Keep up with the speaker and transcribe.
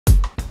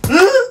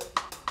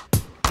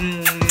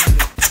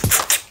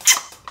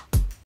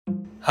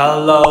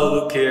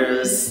Hello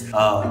Lucas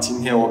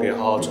今天我给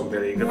浩浩准备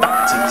了一个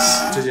大惊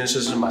喜。这件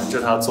事是瞒着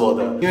他做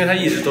的，因为他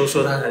一直都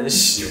说他很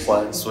喜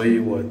欢，所以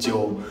我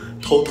就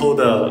偷偷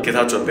的给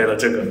他准备了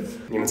这个。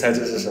你们猜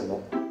这是什么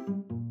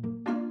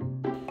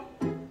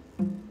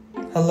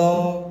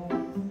 ？Hello，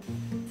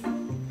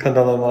 看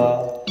到了吗？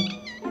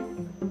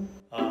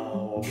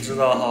我不知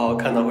道浩浩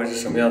看到会是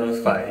什么样的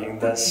反应，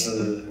但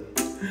是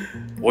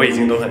我已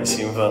经都很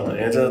兴奋了，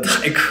因为真的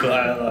太可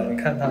爱了。你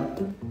看他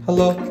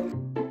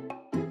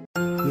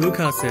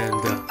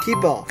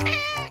 ，Hello。Lucas&Kibo，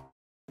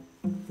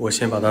 我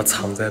先把它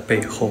藏在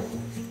背后。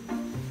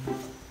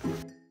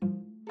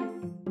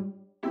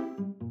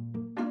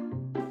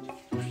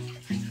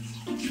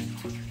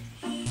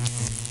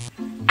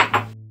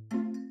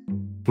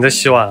你在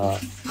洗碗啊？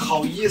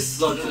好意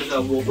思啊，真的是，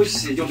我不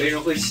洗就没人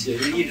会洗，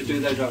就一直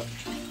堆在这儿。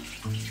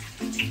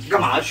你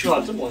干嘛去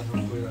了？这么晚才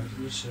回来，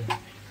真的是。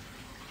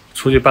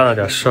出去办了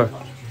点事儿。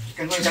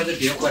干脆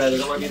别回来了，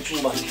在外面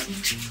住吧。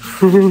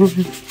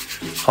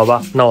好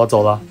吧，那我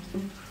走了。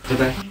拜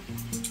拜。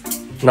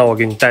那我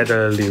给你带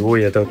的礼物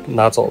也都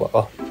拿走了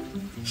啊。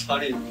啥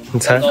礼物？你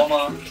猜？蛋糕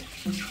吗？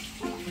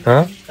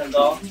蛋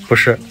糕？不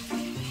是。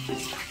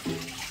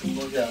什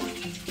么东西啊？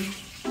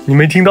你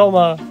没听到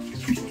吗？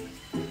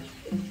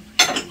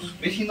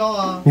没听到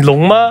啊。你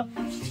聋吗？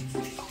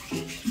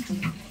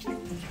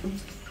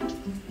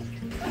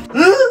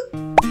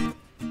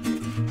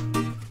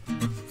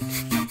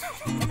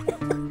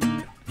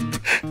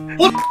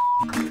我。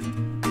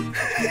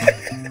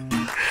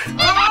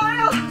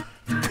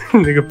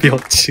那个表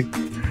情，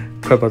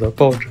快把它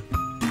抱着。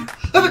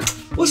哎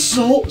不，我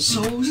手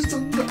是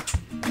脏的。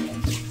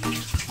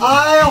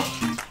哎呦，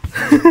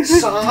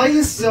啥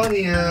意思呀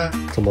你？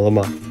怎么了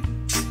吗？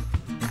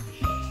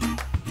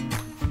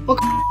我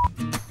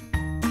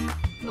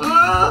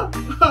啊！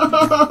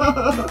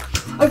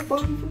哎放！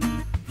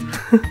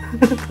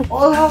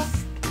我操！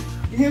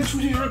你今天出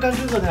去就是干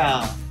这个的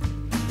呀？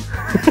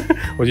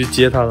我去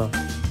接他了。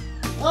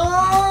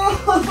啊！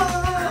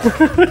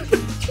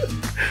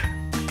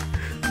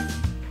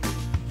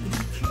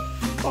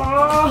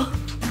啊！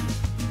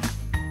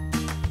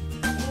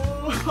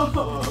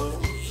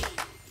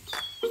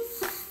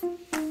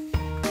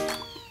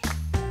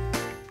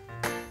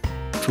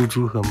猪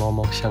猪和猫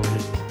猫相认。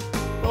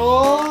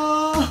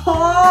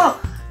哦，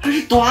还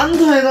是短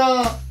腿的。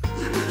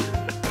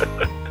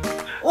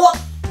哇！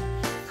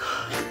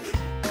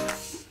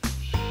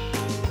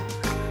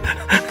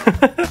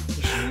你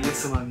什么意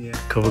思吗你？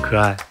可不可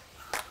爱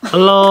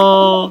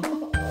 ？Hello。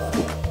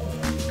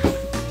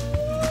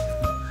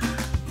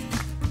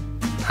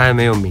他还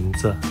没有名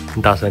字，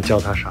你打算叫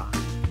他啥？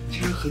其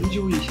实很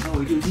久以前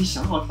我就已经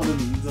想好他的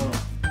名字了。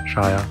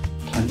啥呀？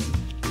团子。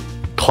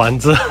团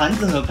子。团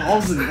子和包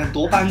子，你看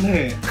多般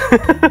配。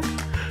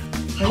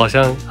好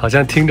像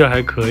听着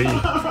还可以。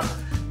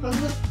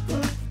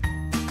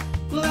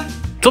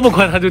这么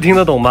快他就听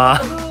得懂吗？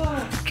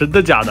真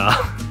的假的？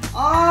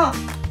啊！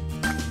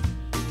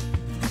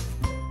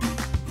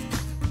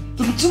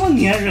怎么这么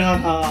粘人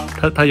啊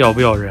他咬不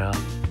咬人啊？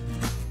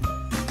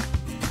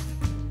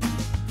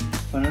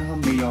反正他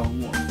没咬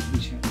我，目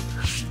前。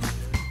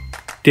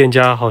店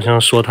家好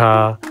像说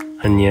他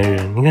很粘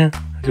人，你看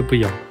他就不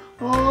咬。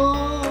哦。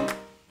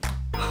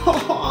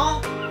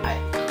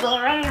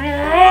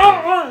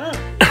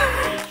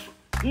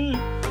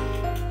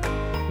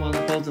完了，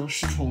包子要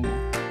失宠了。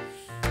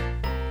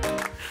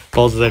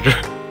包子在这儿，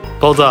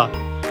包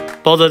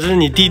子，这是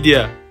你弟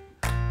弟。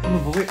他们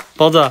不会。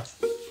包子，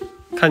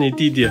看你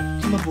弟弟。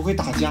他们不会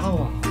打架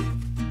吧？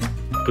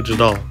不知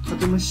道。他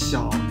这么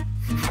小。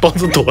包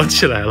子躲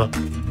起来了。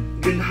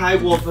你人太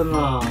过分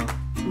了，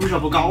你为啥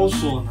不告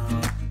诉我呢？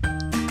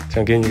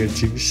想给你个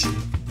惊喜。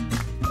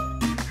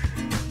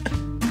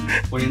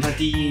我连他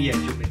第一眼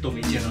都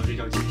没见到，这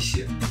叫惊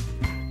喜。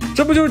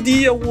这不就是第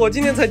一眼？我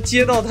今天才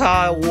接到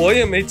他，我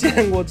也没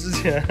见过之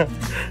前。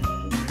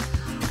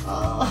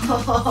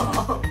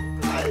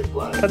太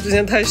乖了。他之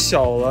前太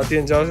小了，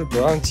店家是不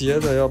让接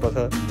的，要把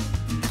它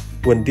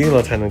稳定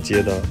了才能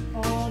接的。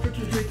哦，这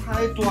腿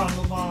太短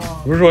了吧？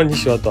不是说你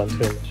喜欢短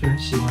腿吗？虽然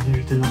喜欢，但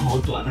是真的好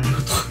短啊！这个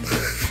腿，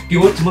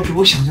怎么比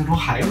我想象中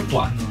还要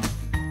短呢？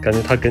感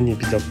觉他跟你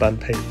比较般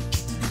配，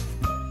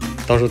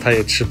到时候他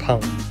也吃胖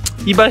了。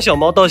一般小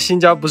猫到新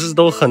家不是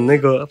都很那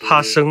个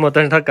怕生吗？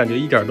但是他感觉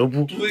一点都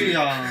不。对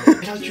呀，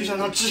就像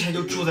他之前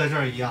就住在这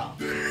儿一样。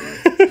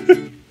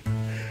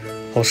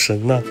好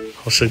神呐，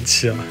好神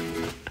奇啊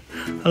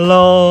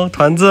 ！Hello，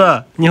 团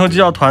子，你以后就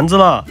叫团子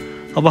了，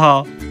好不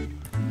好？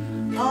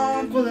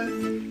啊，过来，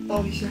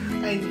抱一下，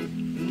爱你。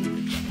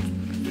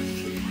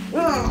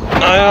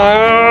哎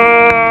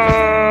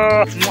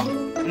呀！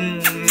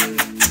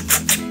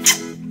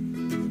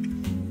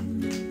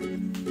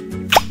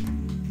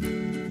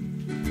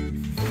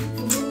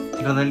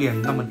你刚才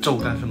脸那么皱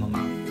干什么嘛？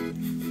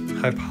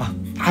害怕？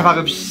害怕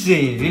个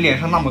屁！你脸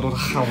上那么多的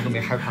汗，我都没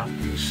害怕。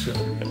是。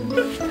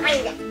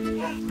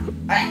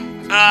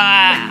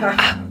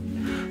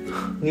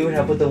你为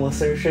啥不等我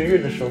生日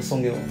的时候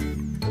送给我？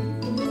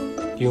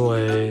因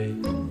为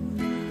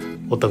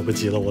我等不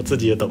及了，我自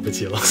己也等不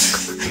及了。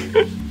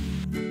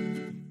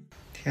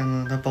天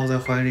哪，它抱在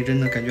怀里真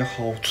的感觉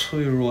好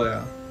脆弱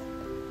呀，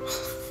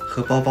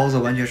和抱包子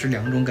完全是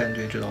两种感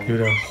觉，知道吗？有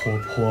点活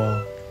泼，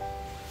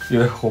有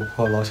点活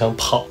泼，老想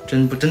跑。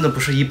真的不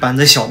是一般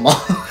的小猫，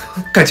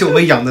感觉我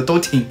们养的都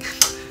挺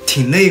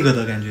那个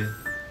的感觉。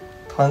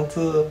团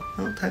子，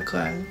太可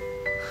爱了，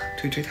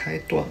腿太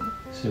短了。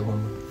喜欢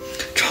吗？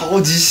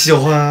超级喜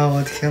欢啊！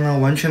我天哪，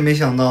完全没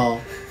想到。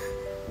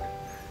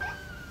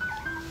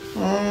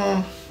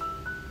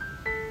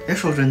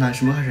说真的，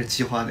什么开始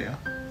计划的呀？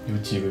有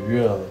几个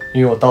月了，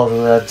因为我到处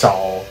都在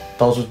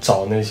到处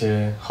找那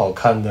些好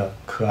看的、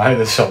可爱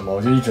的小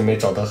猫，就一直没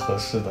找到合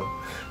适的，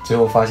最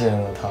后发现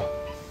了它。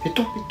别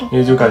动！因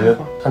为就感觉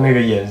它那个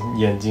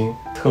眼睛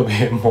特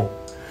别萌，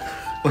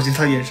我觉得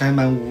它眼神还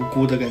蛮无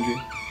辜的感觉。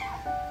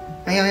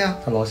哎呀！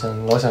它老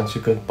想去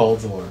跟包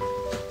子玩，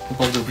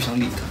包子不想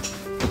理它。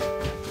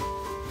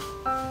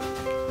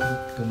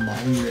有毛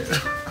耶！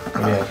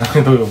脸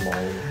上都有毛。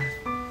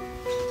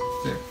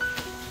对。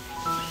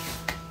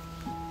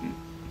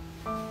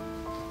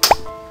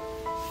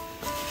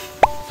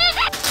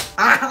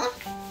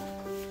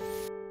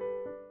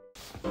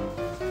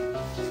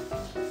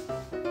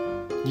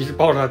你是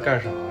抱着它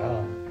干啥呀？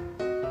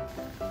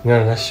你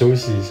让它休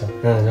息一下，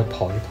让人家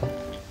跑一跑。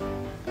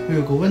我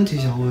有个问题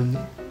想问你。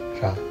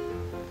啥？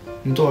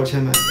你多少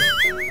钱买的？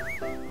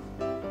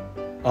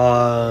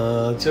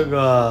这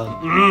个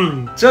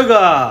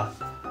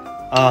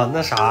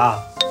那啥，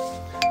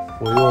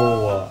我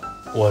用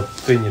我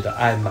对你的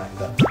爱买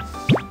的。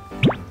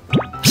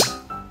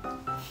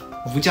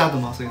无价的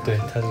吗？所以对，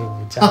它是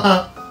无价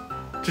的。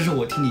这是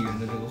我替你圆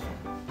的这个谎。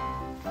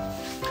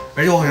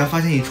而且我好像发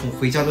现你从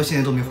回家到现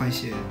在都没换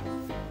鞋。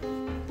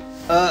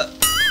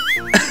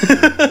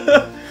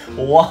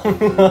我忘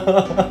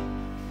了。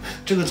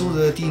这个做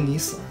的第你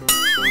死。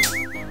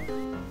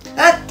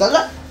哎，咋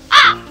了？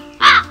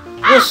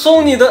我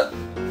送你的，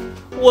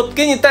我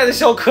给你带的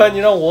小可爱，你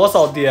让我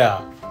扫地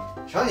啊？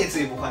谁让你自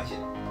己不换鞋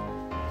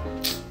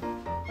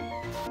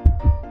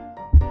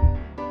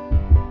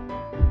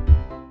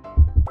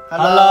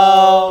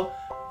？Hello，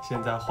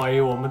 现在欢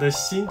迎我们的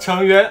新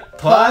成员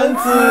团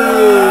子。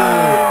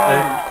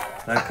哎，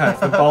来看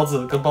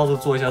跟包子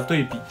做一下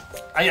对比。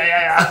哎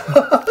呀！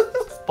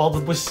包子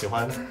不喜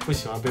欢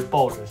被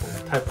抱着，现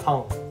在太胖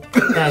了。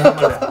看看他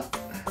们俩，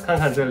看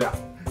看这俩。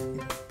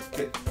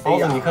包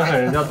子，你看看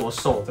人家多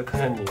瘦，再看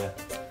看你，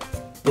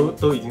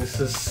都已经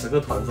是10个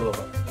团子了吧？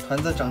团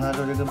子长大之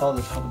后就跟包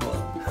子差不多了。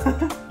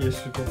也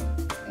许吧，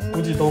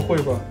估计都会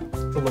吧，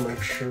这么能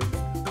吃。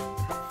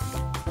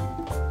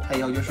他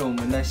以后就是我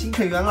们的新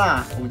成员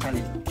啦，我们家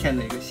里添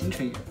了一个新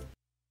成员。